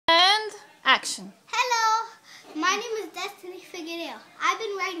Action. Hello, my name is Destiny Figueroa. I've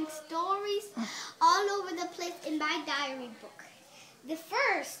been writing stories all over the place in my diary book. The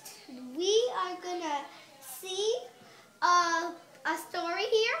first, we are gonna see a story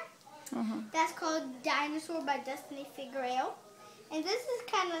here that's called Dinosaur by Destiny Figueroa. And this is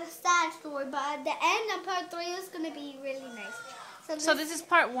kind of a sad story, but at the end of part 3 is gonna be really nice. So this is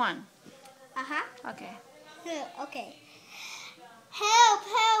part 1. Okay. Okay. Help,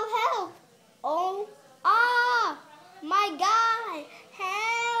 help, help. Oh, my God.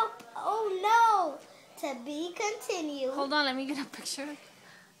 Help. Oh, no. To be continued. Hold on, let me get a picture.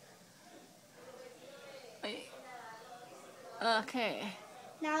 Wait. Okay.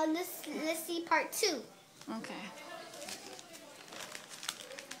 Now let's see part 2. Okay.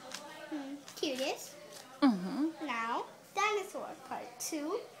 Here it is. Now, Dinosaur part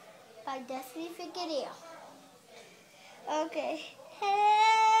 2 by Destiny Figueroa. Okay.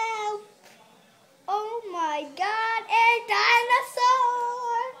 Help! Oh my God, a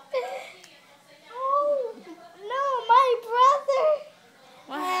dinosaur! Oh no, my brother!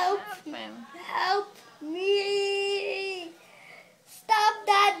 What Help! happened? Help me! Stop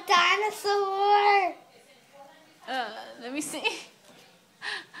that dinosaur! Let me see.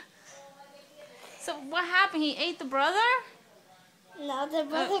 So what happened? He ate the brother? No, the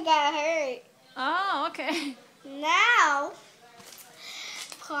brother got hurt. Oh, okay. Now,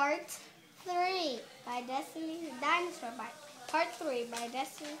 part 3 by Destiny Dinosaur by part 3 by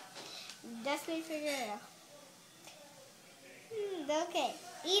Destiny Figueroa. Okay,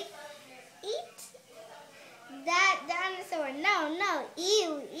 eat that dinosaur. No,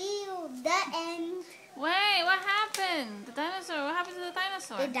 ew, the end. Wait, what happened? The dinosaur. What happened to the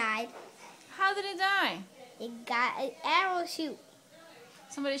dinosaur? It died. How did it die? It got an arrow shoot.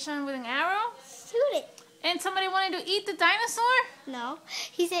 Somebody shot him with an arrow? Shoot it. And somebody wanted to eat the dinosaur? No.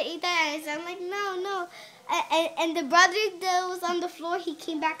 He said eat that. And I'm like, no. And the brother that was on the floor, he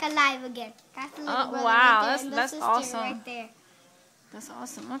came back alive again. That's the little brother wow, right there. And that's sister awesome. Right there. That's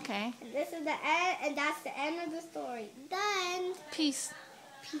awesome. Okay. And this is the end, and that's the end of the story. Done. Peace.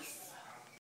 Peace.